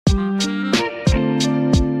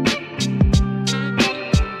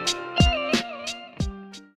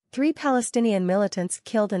3 Palestinian militants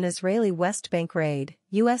killed in Israeli West Bank raid,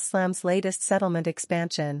 U.S. slams latest settlement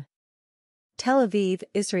expansion. Tel Aviv,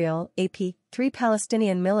 Israel, AP. 3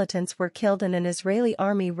 Palestinian militants were killed in an Israeli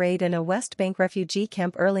army raid in a West Bank refugee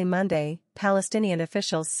camp early Monday, Palestinian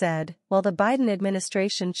officials said, while the Biden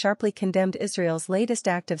administration sharply condemned Israel's latest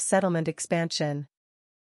act of settlement expansion.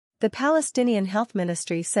 The Palestinian Health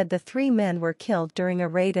Ministry said the 3 men were killed during a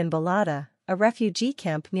raid in Balata, a refugee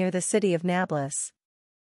camp near the city of Nablus.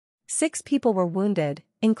 6 people were wounded,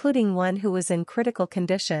 including one who was in critical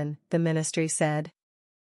condition, the ministry said.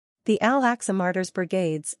 The Aqsa Martyrs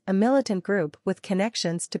Brigades, a militant group with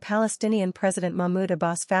connections to Palestinian President Mahmoud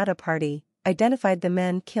Abbas' Fatah party, identified the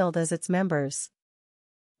men killed as its members.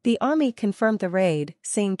 The army confirmed the raid,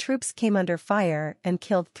 saying troops came under fire and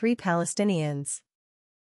killed 3 Palestinians.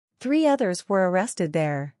 3 others were arrested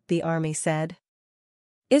there, the army said.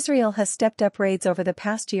 Israel has stepped up raids over the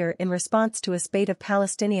past year in response to a spate of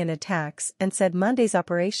Palestinian attacks and said Monday's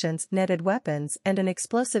operations netted weapons and an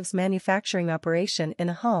explosives manufacturing operation in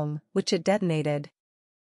a home, which it detonated.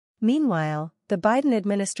 Meanwhile, the Biden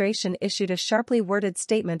administration issued a sharply worded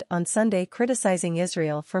statement on Sunday criticizing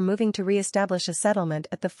Israel for moving to re-establish a settlement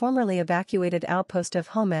at the formerly evacuated outpost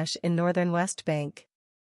of Homesh in northern West Bank.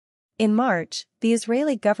 In March, the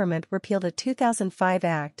Israeli government repealed a 2005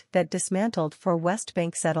 act that dismantled 4 West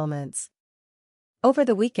Bank settlements. Over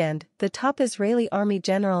the weekend, the top Israeli army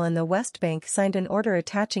general in the West Bank signed an order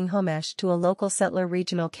attaching Homesh to a local settler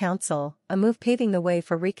regional council, a move paving the way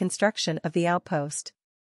for reconstruction of the outpost.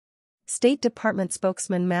 State Department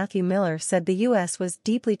spokesman Matthew Miller said the U.S. was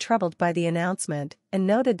deeply troubled by the announcement and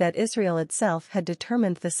noted that Israel itself had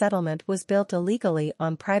determined the settlement was built illegally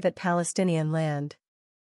on private Palestinian land.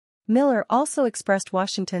 Miller also expressed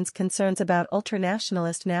Washington's concerns about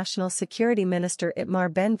ultranationalist National Security Minister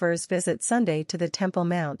Itamar Ben-Gvir's visit Sunday to the Temple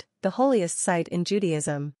Mount, the holiest site in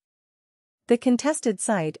Judaism. The contested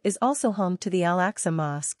site is also home to the Al-Aqsa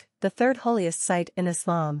Mosque, the third holiest site in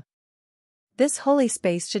Islam. This holy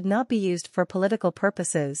space should not be used for political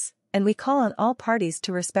purposes, and we call on all parties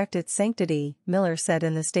to respect its sanctity, Miller said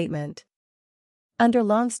in the statement. Under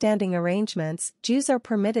long-standing arrangements, Jews are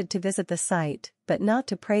permitted to visit the site, but not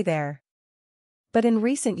to pray there. But in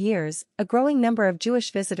recent years, a growing number of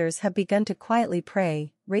Jewish visitors have begun to quietly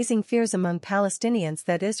pray, raising fears among Palestinians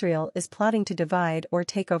that Israel is plotting to divide or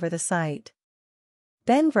take over the site.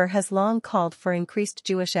 Ben-Gvir has long called for increased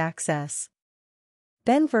Jewish access.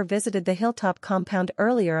 Ben-Gvir visited the hilltop compound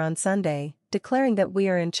earlier on Sunday, declaring that we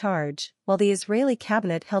are in charge, while the Israeli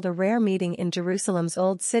cabinet held a rare meeting in Jerusalem's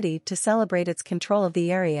Old City to celebrate its control of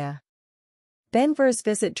the area. Ben-Gvir's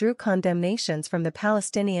visit drew condemnations from the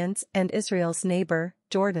Palestinians and Israel's neighbor,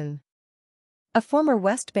 Jordan. A former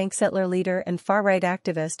West Bank settler leader and far-right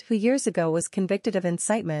activist who years ago was convicted of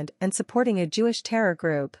incitement and supporting a Jewish terror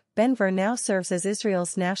group, Ben-Gvir now serves as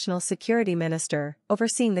Israel's national security minister,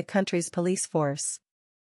 overseeing the country's police force.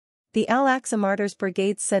 The Aqsa Martyrs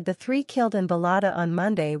Brigades said the 3 killed in Balata on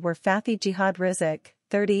Monday were Fathi Jihad Rizk,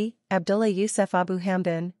 30, Abdullah Youssef Abu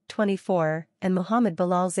Hamdan, 24, and Muhammad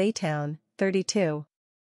Bilal Zaytoun, 32.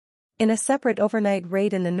 In a separate overnight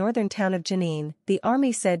raid in the northern town of Jenin, the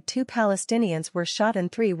army said 2 Palestinians were shot and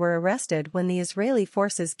 3 were arrested when the Israeli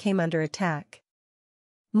forces came under attack.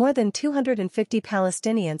 More than 250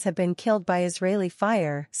 Palestinians have been killed by Israeli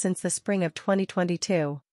fire since the spring of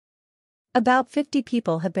 2022. About 50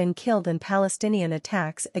 people have been killed in Palestinian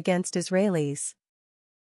attacks against Israelis.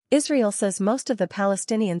 Israel says most of the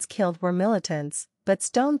Palestinians killed were militants, but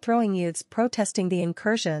stone-throwing youths protesting the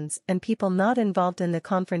incursions and people not involved in the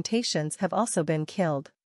confrontations have also been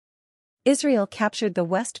killed. Israel captured the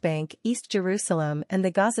West Bank, East Jerusalem and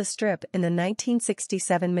the Gaza Strip in the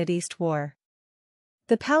 1967 Mideast War.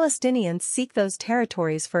 The Palestinians seek those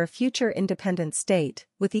territories for a future independent state,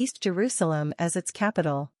 with East Jerusalem as its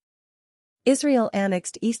capital. Israel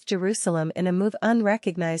annexed East Jerusalem in a move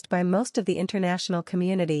unrecognized by most of the international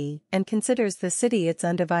community and considers the city its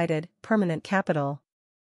undivided, permanent capital.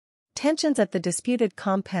 Tensions at the disputed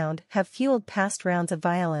compound have fueled past rounds of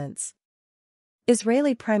violence.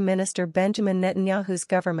 Israeli Prime Minister Benjamin Netanyahu's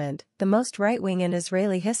government, the most right-wing in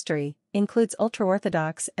Israeli history, includes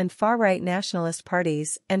ultra-Orthodox and far-right nationalist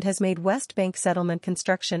parties and has made West Bank settlement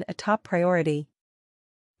construction a top priority.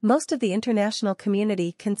 Most of the international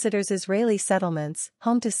community considers Israeli settlements,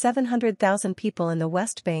 home to 700,000 people in the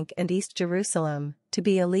West Bank and East Jerusalem, to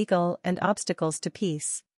be illegal and obstacles to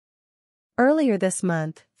peace. Earlier this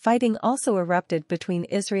month, fighting also erupted between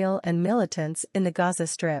Israel and militants in the Gaza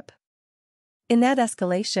Strip. In that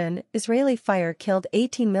escalation, Israeli fire killed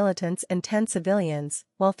 18 militants and 10 civilians,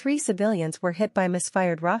 while 3 civilians were hit by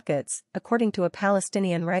misfired rockets, according to a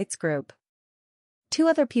Palestinian rights group. 2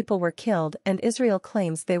 other people were killed and Israel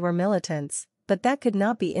claims they were militants, but that could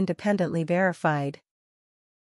not be independently verified.